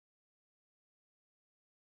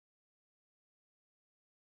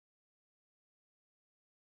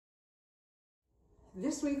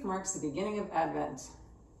This week marks the beginning of Advent,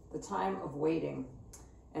 the time of waiting.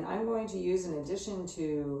 And I'm going to use, in addition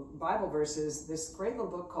to Bible verses, this great little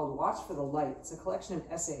book called Watch for the Light. It's a collection of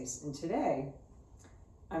essays. And today,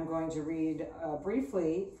 I'm going to read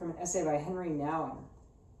briefly from an essay by Henry Nouwen.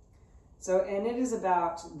 And it is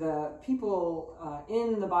about the people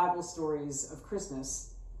in the Bible stories of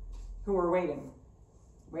Christmas who are waiting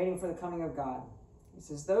for the coming of God. He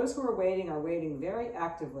says, those who are waiting very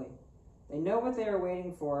actively. They know what they are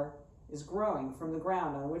waiting for is growing from the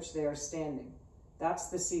ground on which they are standing. That's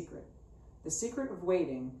the secret. The secret of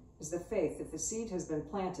waiting is the faith that the seed has been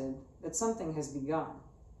planted, that something has begun.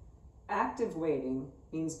 Active waiting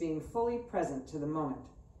means being fully present to the moment,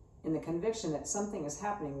 in the conviction that something is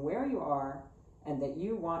happening where you are and that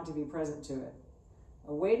you want to be present to it.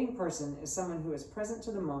 A waiting person is someone who is present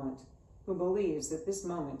to the moment, who believes that this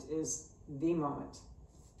moment is the moment.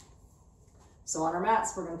 So on our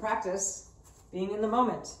mats, we're going to practice being in the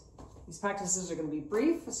moment. These practices are going to be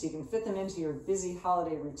brief, so you can fit them into your busy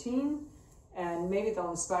holiday routine, and maybe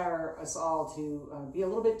they'll inspire us all to be a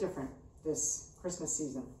little bit different this Christmas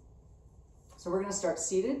season. So we're going to start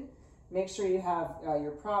seated. Make sure you have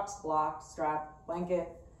your props, block, strap, blanket,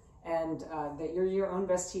 and that you're your own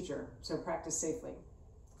best teacher, so practice safely.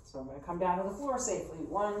 So I'm going to come down to the floor safely.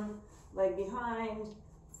 One leg behind,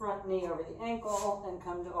 front knee over the ankle, and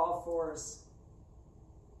come to all fours.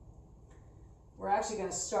 We're actually going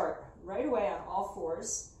to start right away on all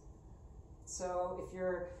fours. So if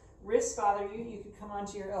your wrists bother you, you could come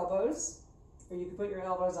onto your elbows, or you could put your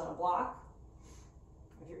elbows on a block.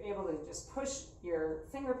 If you're able to just push your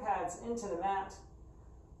finger pads into the mat,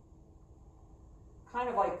 kind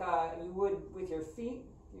of like you would with your feet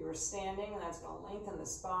if you were standing, and that's going to lengthen the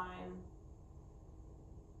spine.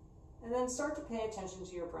 And then start to pay attention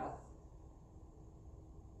to your breath.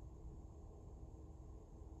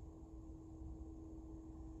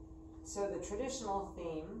 So the traditional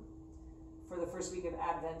theme for the first week of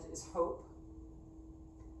Advent is hope.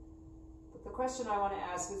 But the question I want to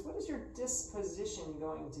ask is, what is your disposition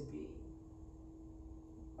going to be?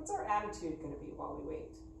 What's our attitude going to be while we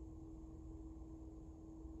wait?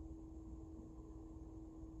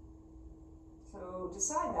 So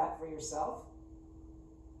decide that for yourself.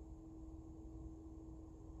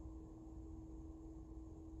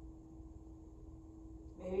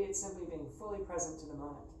 Maybe it's simply being fully present to the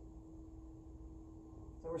moment.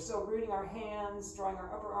 So we're still rooting our hands, drawing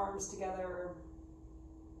our upper arms together.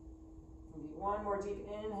 Maybe one more deep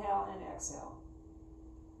inhale and exhale.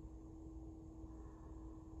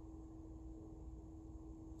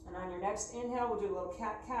 And on your next inhale, we'll do a little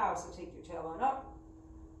cat-cow. So take your tailbone up,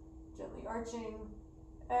 gently arching.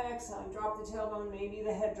 Exhaling, drop the tailbone. Maybe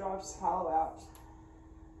the head drops, hollow out.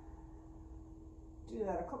 Do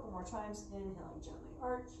that a couple more times. Inhaling, gently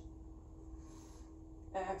arch.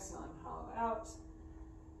 Exhaling, hollow out.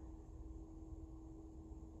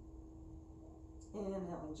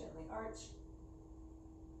 Inhaling, gently arch.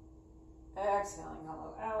 Exhaling,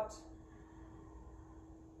 hollow out.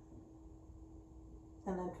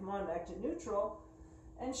 And then come on back to neutral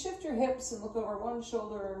and shift your hips and look over one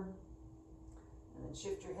shoulder. And then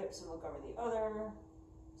shift your hips and look over the other.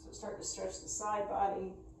 So start to stretch the side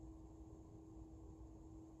body.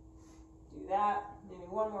 Do that. Maybe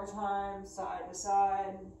one more time, side to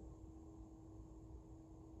side.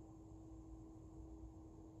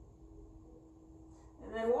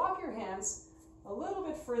 And then walk your hands a little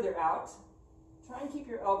bit further out. Try and keep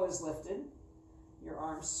your elbows lifted, your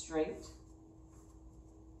arms straight.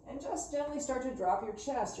 And just gently start to drop your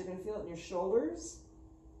chest. You're going to feel it in your shoulders,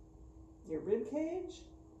 your rib cage.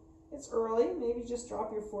 It's early. Maybe just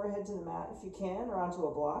drop your forehead to the mat if you can, or onto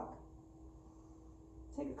a block.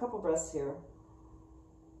 Take a couple breaths here.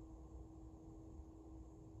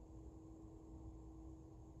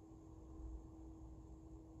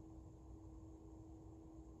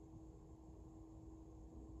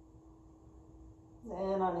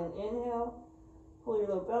 And on an inhale, pull your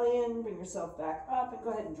low belly in, bring yourself back up, and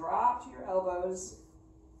go ahead and drop to your elbows.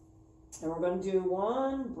 And we're going to do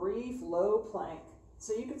one brief low plank.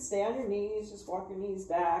 So you could stay on your knees, just walk your knees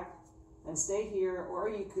back and stay here, or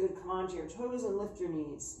you could come onto your toes and lift your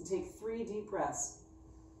knees and take 3 deep breaths.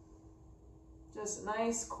 Just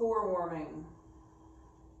nice core warming.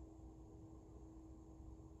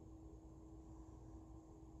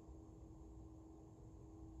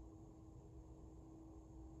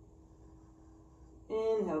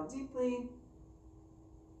 Inhale deeply,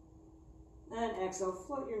 and exhale,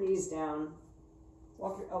 float your knees down.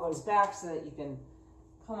 Walk your elbows back so that you can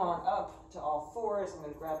come on up to all fours. I'm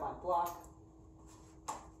going to grab my block.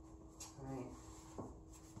 All right.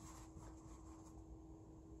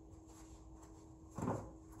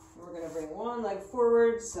 we're going to bring one leg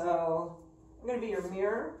forward. So I'm going to be your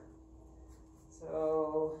mirror.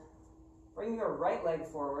 So bring your right leg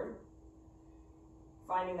forward.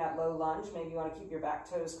 Finding that low lunge. Maybe you want to keep your back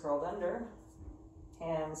toes curled under.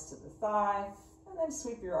 Hands to the thigh. And then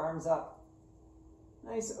sweep your arms up.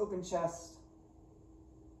 Nice open chest.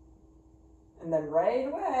 And then right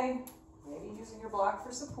away, maybe using your block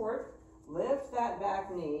for support, lift that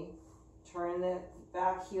back knee. Turn the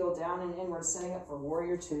back heel down and inward, setting up for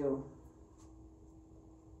warrior two.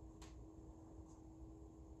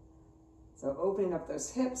 So opening up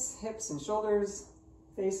those hips and shoulders,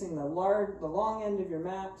 facing the long end of your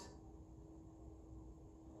mat.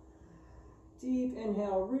 Deep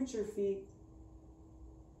inhale, root your feet.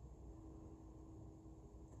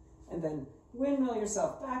 And then windmill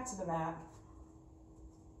yourself back to the mat.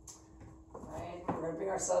 Right, we're going to bring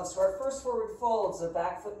ourselves to our first forward fold. So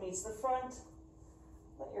back foot meets the front.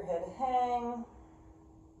 Let your head hang.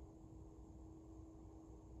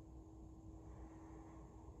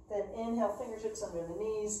 Then inhale, fingertips under the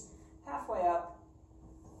knees, halfway up.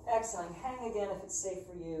 Exhaling, hang again if it's safe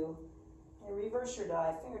for you. And reverse your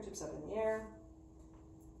dive, fingertips up in the air.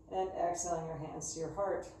 And exhaling your hands to your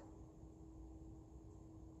heart.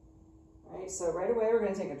 All right, so right away we're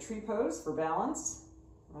going to take a tree pose for balance,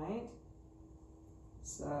 right?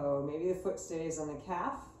 So maybe the foot stays on the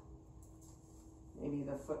calf. Maybe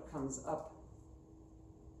the foot comes up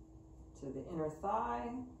to the inner thigh.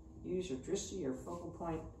 Use your drishti, your focal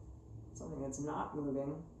point, something that's not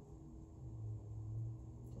moving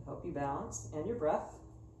to help you balance, and your breath.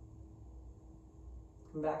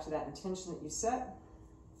 Come back to that intention that you set.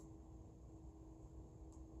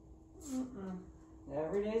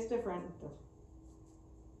 Every day is different.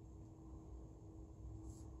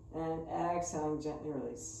 And exhaling, gently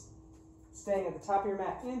release. Staying at the top of your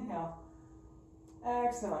mat, inhale.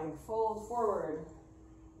 Exhaling, fold forward.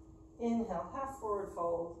 Inhale, half forward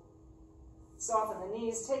fold. Soften the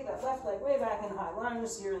knees, take that left leg way back in high lunge,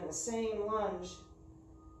 so you're in the same lunge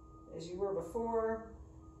as you were before.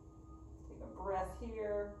 Take a breath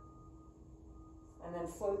here. And then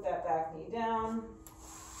float that back knee down.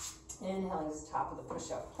 Inhaling to the top of the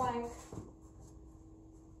push-up plank.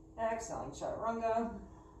 Exhaling, chaturanga.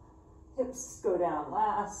 Hips go down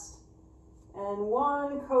last. And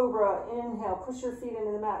one cobra. Inhale, push your feet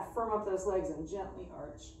into the mat, firm up those legs and gently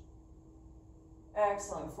arch.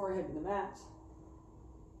 Exhaling, forehead to the mat.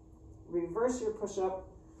 Reverse your push-up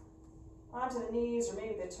onto the knees or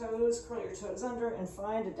maybe the toes. Curl your toes under and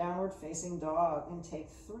find a downward facing dog. And take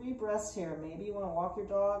 3 breaths here. Maybe you want to walk your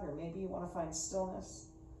dog or maybe you want to find stillness.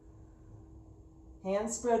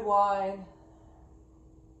 Hands spread wide.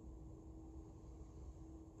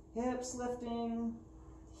 Hips lifting.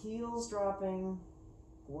 Heels dropping.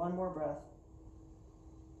 One more breath.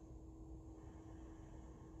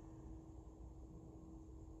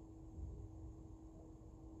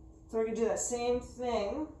 So we're going to do that same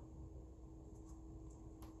thing.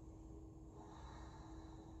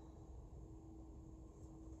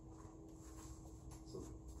 So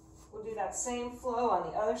we'll do that same flow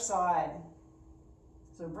on the other side.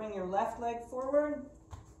 So bring your left leg forward.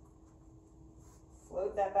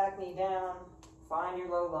 Float that back knee down. Find your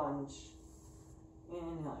low lunge.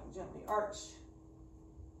 Inhaling, gently arch.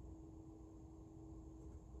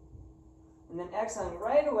 And then exhaling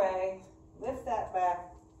right away, lift that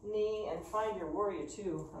back knee and find your warrior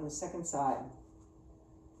two on the second side.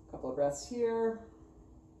 A couple of breaths here.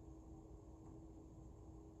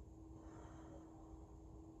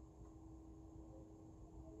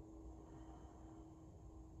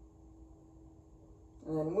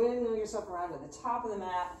 And then windmill yourself around to the top of the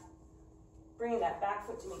mat. Bringing that back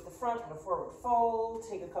foot to meet the front in a forward fold.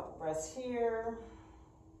 Take a couple breaths here.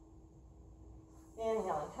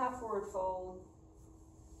 Inhaling, half forward fold.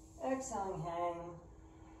 Exhaling, hang.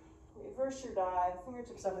 Reverse your dive,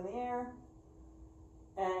 fingertips up in the air.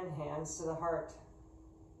 And hands to the heart.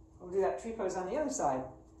 We'll do that tree pose on the other side.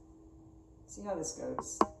 See how this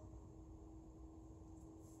goes.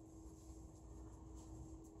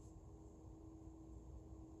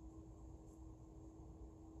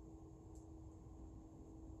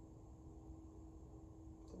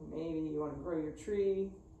 Maybe you want to grow your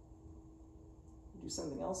tree, do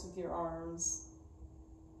something else with your arms.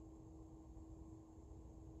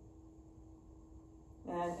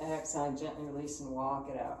 And exhale, gently release and walk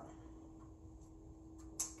it out.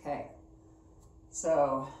 Okay,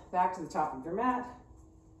 so back to the top of your mat.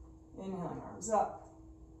 Inhaling, arms up.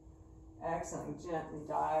 Exhaling, gently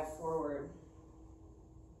dive forward.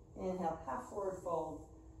 Inhale, half forward fold.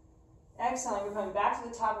 Exhaling, we're coming back to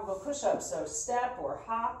the top of a push-up, so step or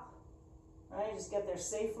hop, right? Just get there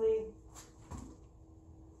safely.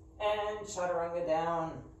 And chaturanga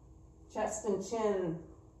down. Chest and chin.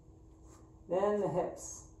 Then the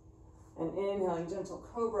hips. And inhaling, gentle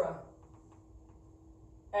cobra.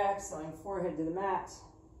 Exhaling, forehead to the mat.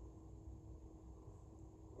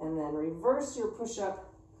 And then reverse your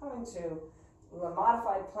push-up, coming to a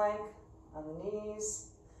modified plank on the knees.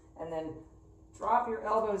 And then drop your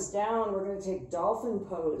elbows down. We're going to take dolphin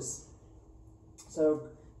pose. So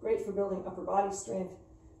great for building upper body strength.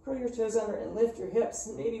 Curl your toes under and lift your hips.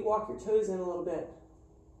 And maybe walk your toes in a little bit.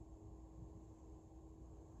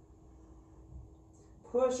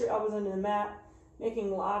 Push your elbows into the mat,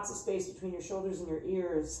 making lots of space between your shoulders and your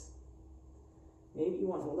ears. Maybe you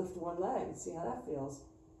want to lift one leg and see how that feels.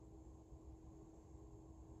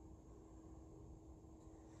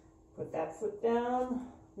 Put that foot down.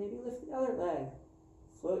 Maybe lift the other leg.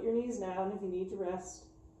 Float your knees down if you need to rest.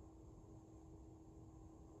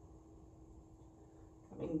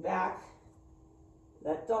 Coming back,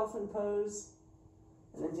 that dolphin pose.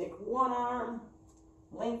 And then take one arm,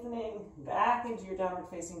 lengthening back into your downward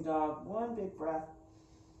facing dog. One big breath.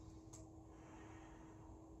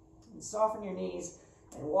 And soften your knees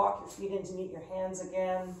and walk your feet in to meet your hands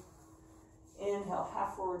again. Inhale,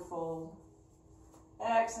 half forward fold.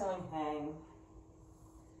 Exhaling, hang.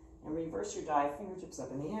 And reverse your dive, fingertips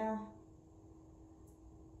up in the air.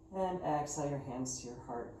 And exhale your hands to your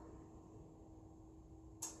heart.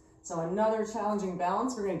 So another challenging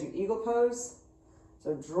balance, we're going to do eagle pose.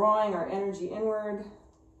 So drawing our energy inward,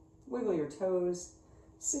 wiggle your toes,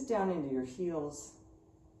 sit down into your heels.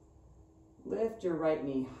 Lift your right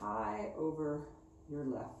knee high over your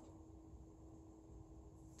left.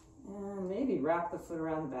 And maybe wrap the foot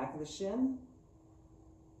around the back of the shin.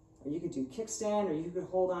 Or you could do kickstand, or you could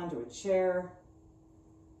hold on to a chair.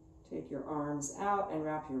 Take your arms out and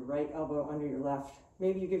wrap your right elbow under your left.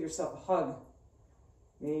 Maybe you give yourself a hug.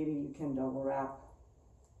 Maybe you can double wrap.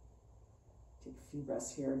 Take a few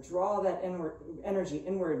breaths here. Draw that inward energy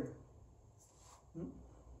inward.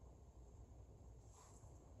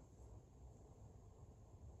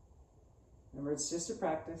 Remember, it's just a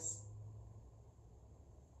practice.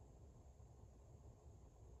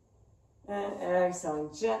 And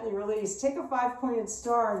exhaling, gently release. Take a 5-pointed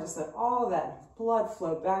star and just let all of that blood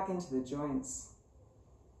flow back into the joints.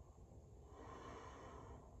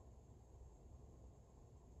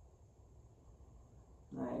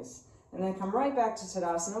 Nice. And then come right back to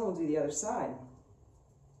Tadasana. We'll do the other side.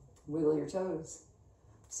 Wiggle your toes.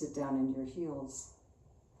 Sit down into your heels.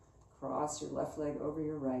 Cross your left leg over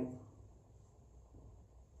your right.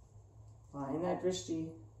 Find that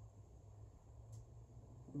drishti.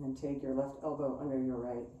 And then take your left elbow under your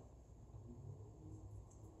right.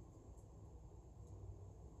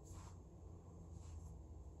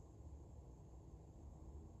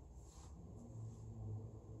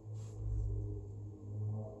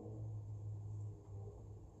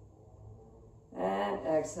 And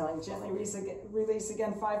exhaling, gently release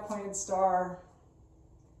again, 5-pointed star.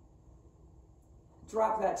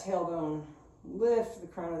 Drop that tailbone, lift the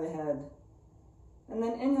crown of the head. And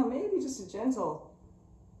then inhale, maybe just a gentle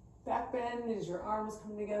back bend as your arms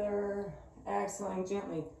come together. Exhaling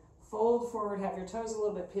gently. Fold forward, have your toes a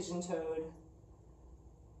little bit pigeon-toed.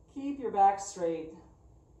 Keep your back straight.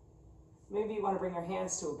 Maybe you want to bring your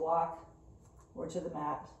hands to a block or to the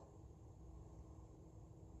mat.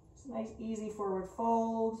 Just a nice, easy forward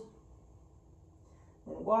fold.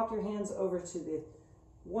 Then walk your hands over to the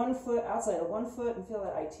one foot, outside of one foot, and feel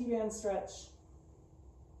that IT band stretch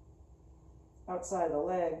outside of the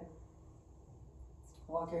leg.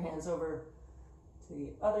 Walk your hands over to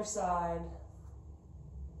the other side.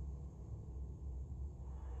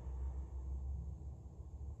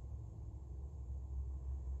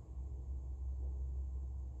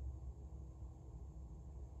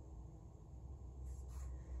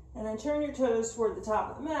 And then turn your toes toward the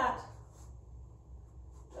top of the mat,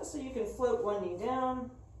 just so you can float one knee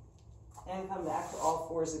down and come back to all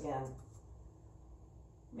fours again.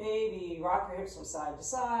 Maybe rock your hips from side to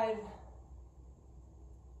side.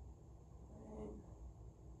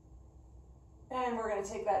 And we're going to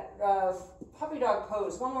take that puppy dog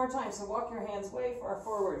pose one more time. So walk your hands way far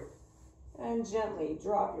forward and gently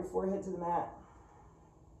drop your forehead to the mat.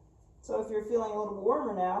 So if you're feeling a little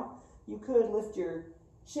warmer now, you could lift your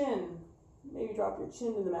chin, maybe drop your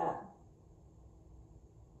chin to the mat.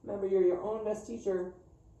 Remember, you're your own best teacher.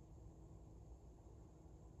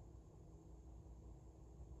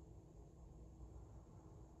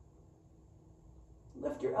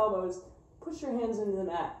 Lift your elbows, push your hands into the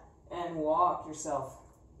mat, and walk yourself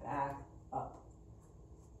back up.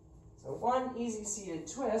 So one easy seated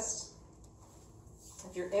twist.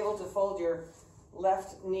 If you're able to fold your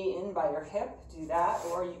left knee in by your hip, do that,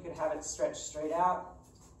 or you could have it stretched straight out.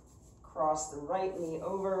 Cross the right knee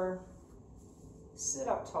over, sit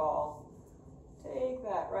up tall, take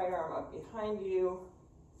that right arm up behind you,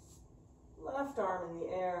 left arm in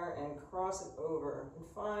the air, and cross it over, and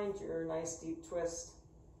find your nice deep twist.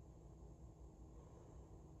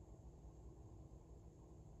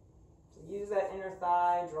 So use that inner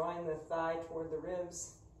thigh, drawing the thigh toward the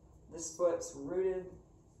ribs. This foot's rooted.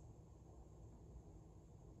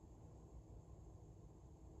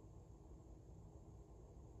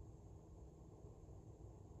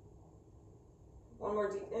 One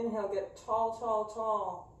more deep inhale, get tall, tall,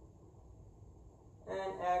 tall.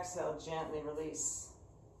 And exhale, gently release.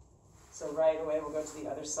 So right away, we'll go to the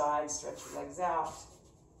other side, stretch your legs out.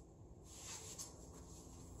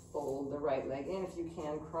 Fold the right leg in if you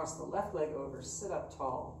can, cross the left leg over, sit up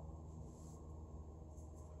tall.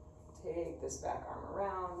 Take this back arm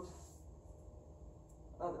around,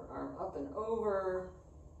 other arm up and over,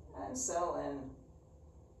 and settle in.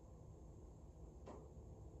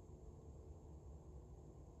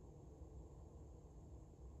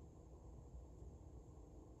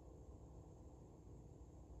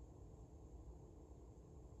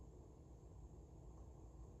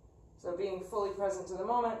 So being fully present to the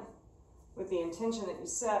moment with the intention that you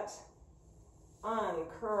set,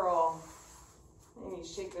 uncurl, maybe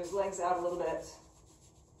shake those legs out a little bit.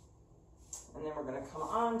 And then we're going to come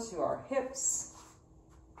on to our hips.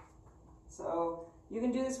 So you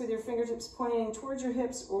can do this with your fingertips pointing towards your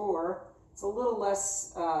hips, or it's a little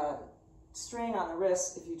less strain on the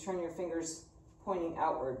wrist if you turn your fingers pointing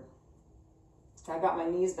outward. I've got my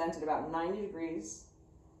knees bent at about 90 degrees.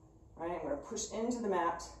 All right, I'm going to push into the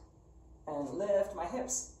mat and lift my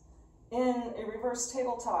hips in a reverse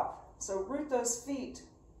tabletop. So root those feet.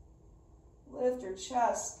 Lift your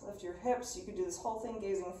chest, lift your hips. You could do this whole thing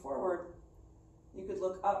gazing forward. You could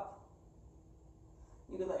look up.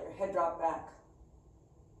 You could let your head drop back.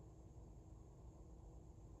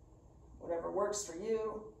 Whatever works for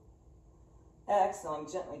you. Exhaling,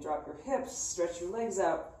 gently drop your hips, stretch your legs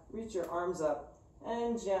out, reach your arms up,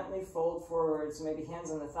 and gently fold forward. So maybe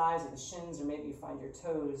hands on the thighs or the shins, or maybe you find your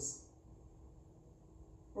toes.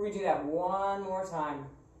 We're going to do that one more time.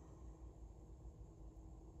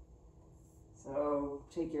 So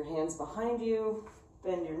take your hands behind you,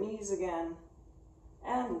 bend your knees again,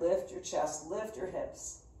 and lift your chest, lift your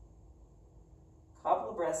hips.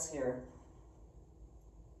 Couple of breaths here.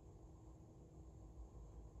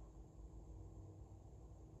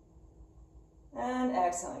 And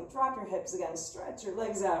exhaling, drop your hips again, stretch your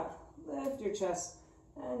legs out, lift your chest,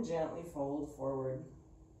 and gently fold forward.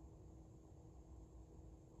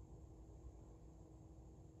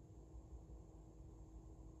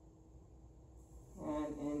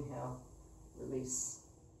 And inhale, release.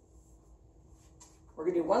 We're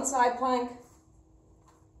going to do one side plank,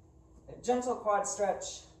 a gentle quad stretch.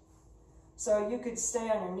 So you could stay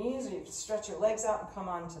on your knees, or you could stretch your legs out and come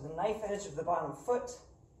onto the knife edge of the bottom foot.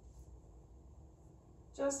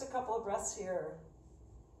 Just a couple of breaths here.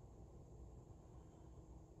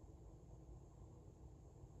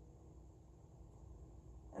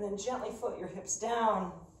 And then gently foot your hips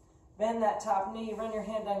down. Bend that top knee, run your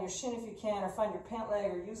hand down your shin if you can, or find your pant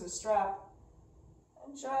leg, or use a strap.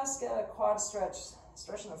 And just get a quad stretch,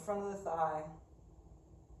 stretching the front of the thigh.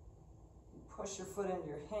 Push your foot into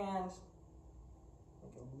your hand.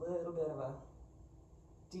 Make a little bit of a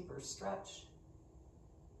deeper stretch.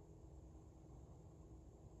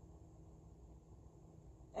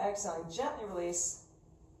 Exhaling, gently release.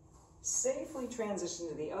 Safely transition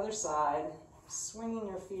to the other side, swinging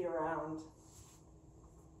your feet around.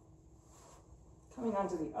 Coming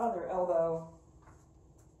onto the other elbow.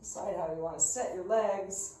 Decide how you want to set your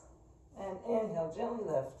legs. And inhale, gently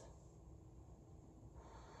lift.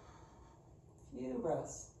 Few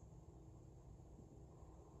breaths.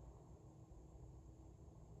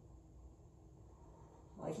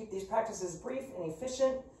 I want to keep these practices brief and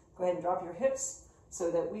efficient. Go ahead and drop your hips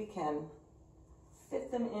so that we can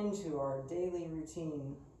fit them into our daily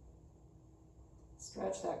routine.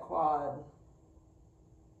 Stretch that quad.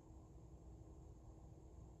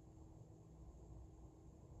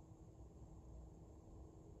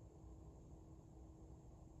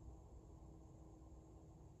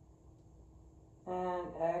 And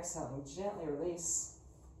exhaling, gently release.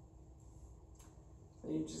 So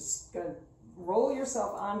you're just going to roll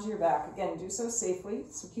yourself onto your back. Again, do so safely.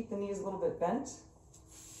 So keep the knees a little bit bent.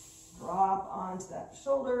 Drop onto that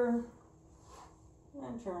shoulder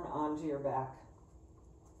and turn onto your back.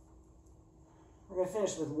 We're going to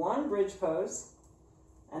finish with one bridge pose,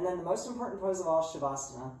 and then the most important pose of all,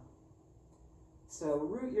 Shavasana. So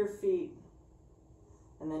root your feet,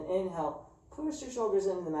 And then inhale, push your shoulders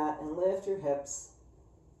into the mat and lift your hips.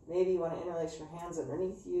 Maybe you want to interlace your hands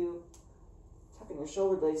underneath you, tucking your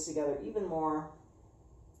shoulder blades together even more.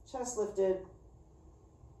 Chest lifted,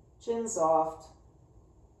 chin soft.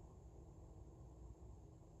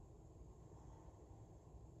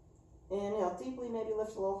 Inhale deeply, maybe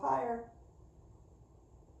lift a little higher.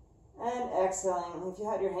 And exhaling, if you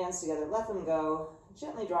had your hands together, let them go.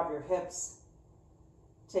 Gently drop your hips.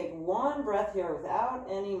 Take one breath here without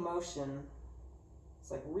any motion.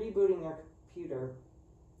 It's like rebooting your computer.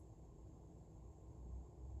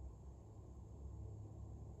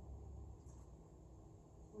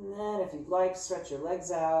 And then if you'd like, stretch your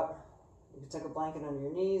legs out. You can tuck a blanket under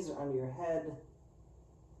your knees or under your head.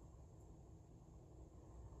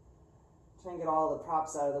 Try and get all the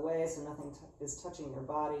props out of the way so nothing is touching your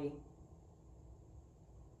body.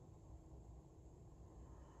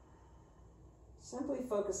 Simply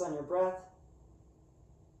focus on your breath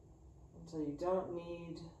until you don't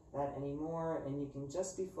need that anymore and you can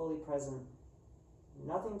just be fully present.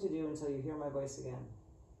 Nothing to do until you hear my voice again.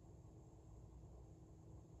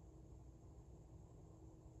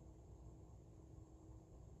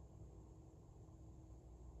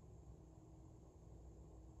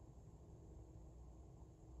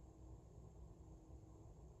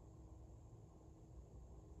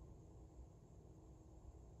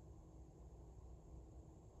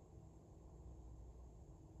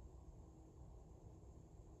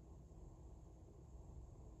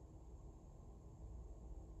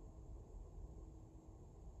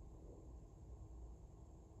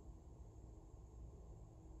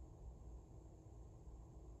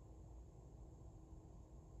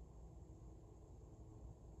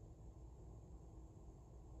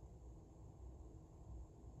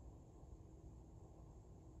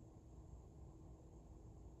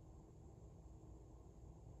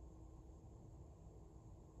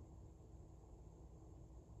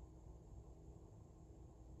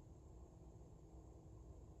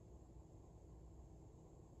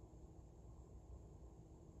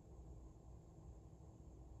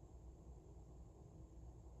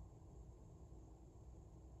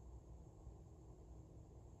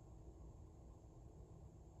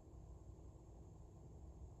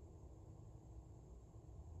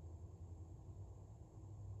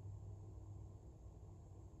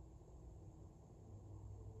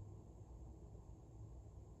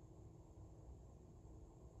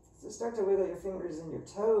 So start to wiggle your fingers and your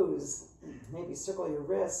toes. Maybe circle your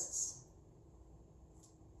wrists.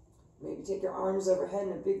 Maybe take your arms overhead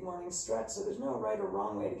in a big morning stretch so there's no right or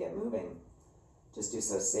wrong way to get moving. Just do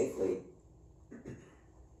so safely.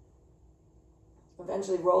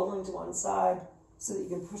 Eventually rolling to one side so that you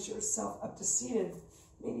can push yourself up to seated.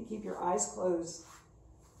 Maybe keep your eyes closed.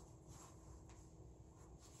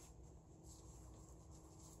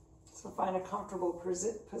 So find a comfortable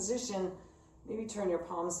position. Maybe turn your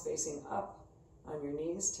palms facing up on your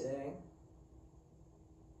knees today.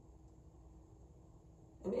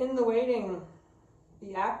 And in the waiting,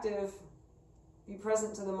 be active, be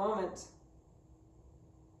present to the moment.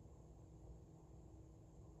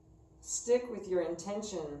 Stick with your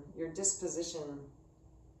intention, your disposition.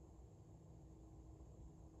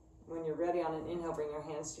 When you're ready on an inhale, bring your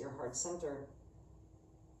hands to your heart center.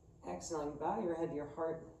 Exhaling, bow your head to your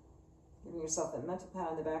heart, giving yourself that mental pat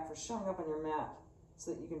on the back for showing up on your mat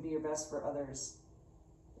so that you can be your best for others.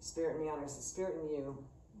 The Spirit in me honors the Spirit in you.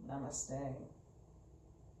 Namaste.